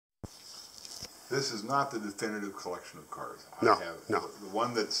This is not the definitive collection of cars. No, I have, no. The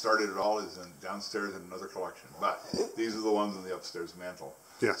one that started it all is downstairs in another collection, but these are the ones in the upstairs mantle.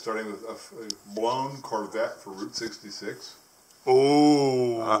 Yeah. Starting with a blown Corvette for Route 66.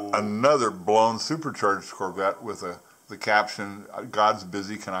 Oh. Another blown supercharged Corvette with the caption, "God's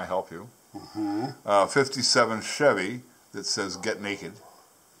busy, can I help you?" 57 Chevy that says "Get naked."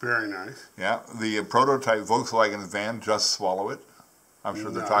 Very nice. Yeah. The prototype Volkswagen van, "Just Swallow It." I'm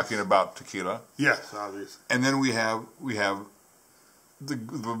sure they're talking about tequila. Yes, obviously. And then we have the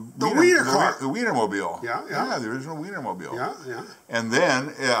Wienermobile. Yeah, the original Wienermobile. Yeah. And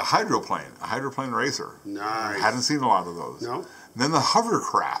then a hydroplane racer. Nice. I hadn't seen a lot of those. No. Then the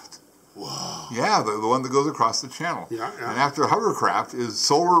hovercraft. Whoa. Yeah, the one that goes across the channel. Yeah. And after hovercraft is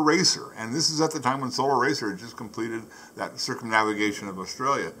Solar Racer. And this is at the time when Solar Racer had just completed that circumnavigation of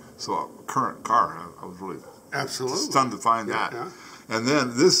Australia. So a current car. I was really stunned to find that. Yeah. And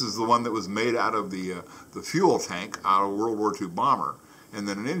then this is the one that was made out of the fuel tank out of a World War II bomber. And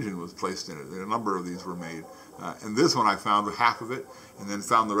then an engine was placed in it. A number of these were made. And this one I found half of it, and then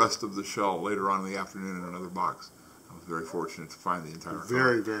found the rest of the shell later on in the afternoon in another box. I was very fortunate to find the entire car.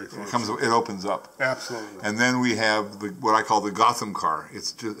 Very, very fortunate. It opens up. Absolutely. And then we have what I call the Gotham car.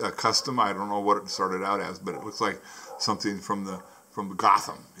 It's just a custom. I don't know what it started out as, but it looks like something from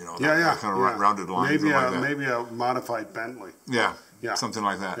Gotham. You know, that kind of rounded lines. Maybe a modified Bentley. Yeah, something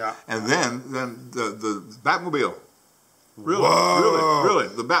like that. Yeah. And then the Batmobile. Really,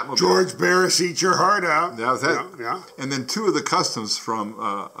 the Batmobile. George Barris, eat your heart out. Yeah. And then two of the customs from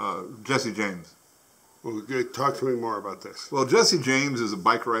Jesse James. Well, talk to me more about this. Well, Jesse James is a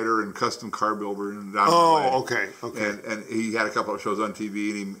bike rider and custom car builder in down okay. And he had a couple of shows on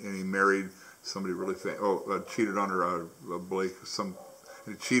TV, and he married somebody really famous. Cheated on her, Blake.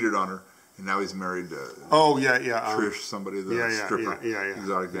 He cheated on her. And now he's married to Trish, somebody, the stripper,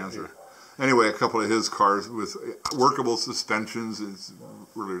 exotic dancer. Anyway, a couple of his cars with workable suspensions. It's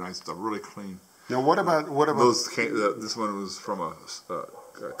really nice stuff, really clean. Now, what about those? This one was from a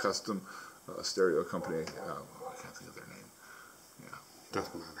custom stereo company. I can't think of their name. Yeah,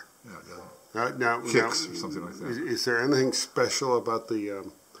 doesn't matter. Yeah, it doesn't. Now, Kicks or something like that. Is there anything special about the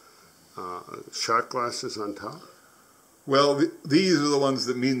shot glasses on top? Well, these are the ones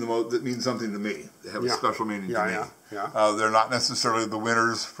that mean that mean something to me. They have a special meaning to me. Yeah. They're not necessarily the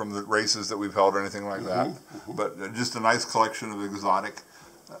winners from the races that we've held or anything like that, but just a nice collection of exotic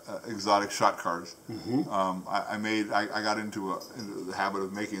shot cars. I got into the habit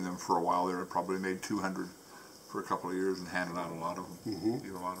of making them for a while there. I probably made 200 for a couple of years and handed out a lot of them,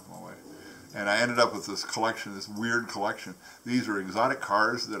 gave a lot of them away. And I ended up with this collection, this weird collection. These are exotic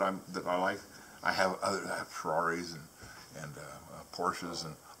cars that I like. I have Ferraris and Porsches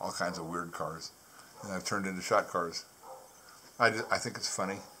and all kinds of weird cars, and I've turned into shot cars. I think it's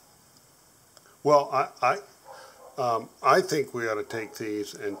funny. Well, I think we ought to take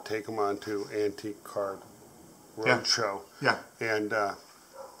these and take them on to Antique Car Roadshow. Yeah. And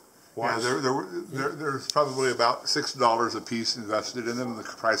there's probably about $6 a piece invested in them. The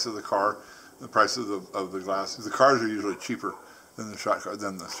price of the car, the price of the glasses. The cars are usually cheaper than the shot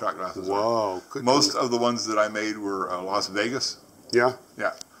glasses. Whoa! Most of the ones that I made were Las Vegas. Yeah.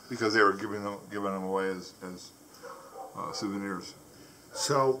 Yeah, because they were giving them away as souvenirs.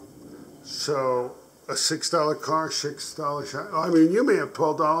 So a $6 car, $6 shot. I mean, you may have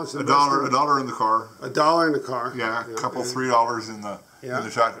 $12. A dollar in the car. $1 in the car. Yeah, a couple $3 in the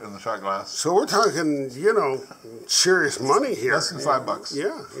shot glass. So we're talking, serious money here. Less than $5.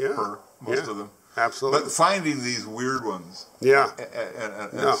 Yeah. For most of them. Absolutely. But finding these weird ones. Yeah.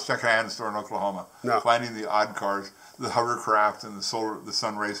 At a secondhand store in Oklahoma. No. Finding the odd cars, the hovercraft and the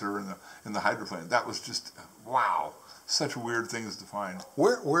Sun Racer and the hydroplane. That was just wow. Such weird things to find.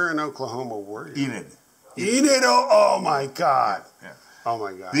 Where in Oklahoma were you? Enid. Enid. Oh my God. Yeah. Oh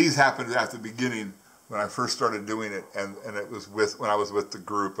my God. These happened at the beginning when I first started doing it, and it was when I was with the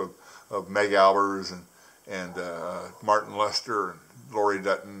group of Meg Albers and Martin Lester and Lori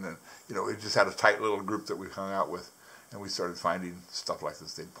Dutton, and we just had a tight little group that we hung out with, and we started finding stuff like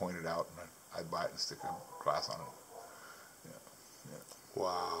this. They'd point it out, and I'd buy it and stick a glass on it. Yeah.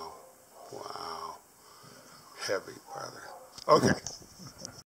 Wow. Heavy, brother. Okay.